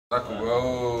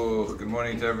Good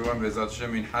morning to everyone. Bezat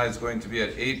Hashem Mincha is going to be at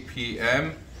 8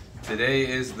 p.m. Today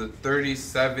is the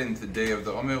 37th day of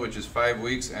the Omer, which is 5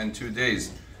 weeks and 2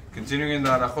 days. Continuing in the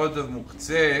halachot of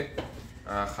Muktze,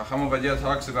 Chacham Ovadia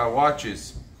talks about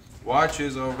watches.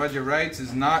 Watches, Ovadia writes,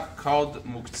 is not called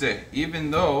Muktze, even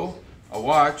though a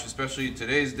watch, especially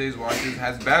today's watches,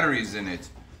 has batteries in it.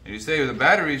 And you say the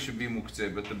battery should be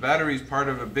Muktze, but the battery is part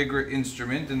of a bigger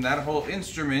instrument, and that whole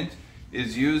instrument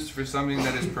is used for something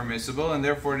that is permissible, and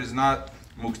therefore it is not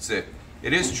Muktze.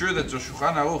 It is true that the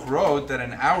Shulchan Aruch wrote that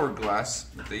an hourglass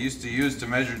that they used to use to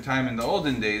measure time in the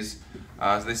olden days,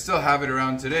 they still have it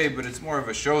around today, but it's more of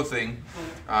a show thing.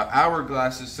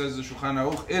 Hourglasses, says the Shulchan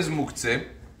Aruch, is Muktze,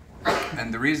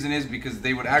 and the reason is because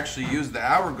they would actually use the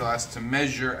hourglass to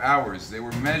measure hours. They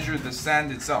would measure the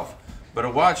sand itself. But a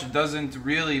watch doesn't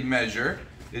really measure.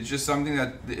 It's just something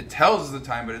that it tells the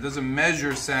time, but it doesn't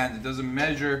measure sand. It doesn't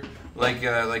measure like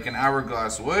an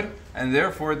hourglass would, and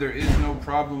therefore there is no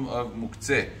problem of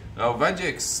Muktze. Now, Ovadia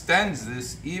extends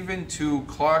this even to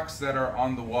clocks that are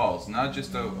on the walls, not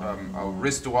just a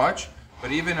wristwatch,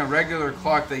 but even a regular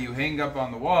clock that you hang up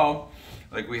on the wall,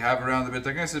 like we have around the Beit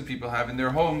HaKnesset, people have in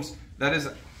their homes. That is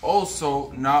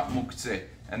also not Muktze.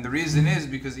 And the reason is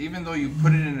because even though you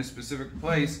put it in a specific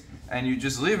place and you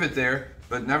just leave it there,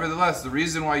 but nevertheless, the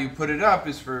reason why you put it up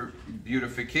is for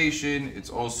beautification. It's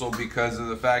also because of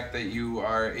the fact that you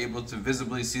are able to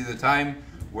visibly see the time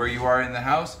where you are in the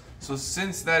house. So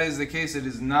since that is the case, it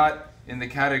is not in the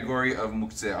category of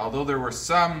Muktze. Although there were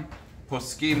some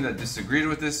poskim that disagreed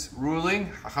with this ruling,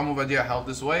 Chacham Ovadia held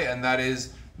this way, and that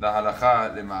is the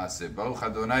halacha lema'aseh. Baruch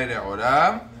Adonai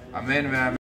le'olam. Amen.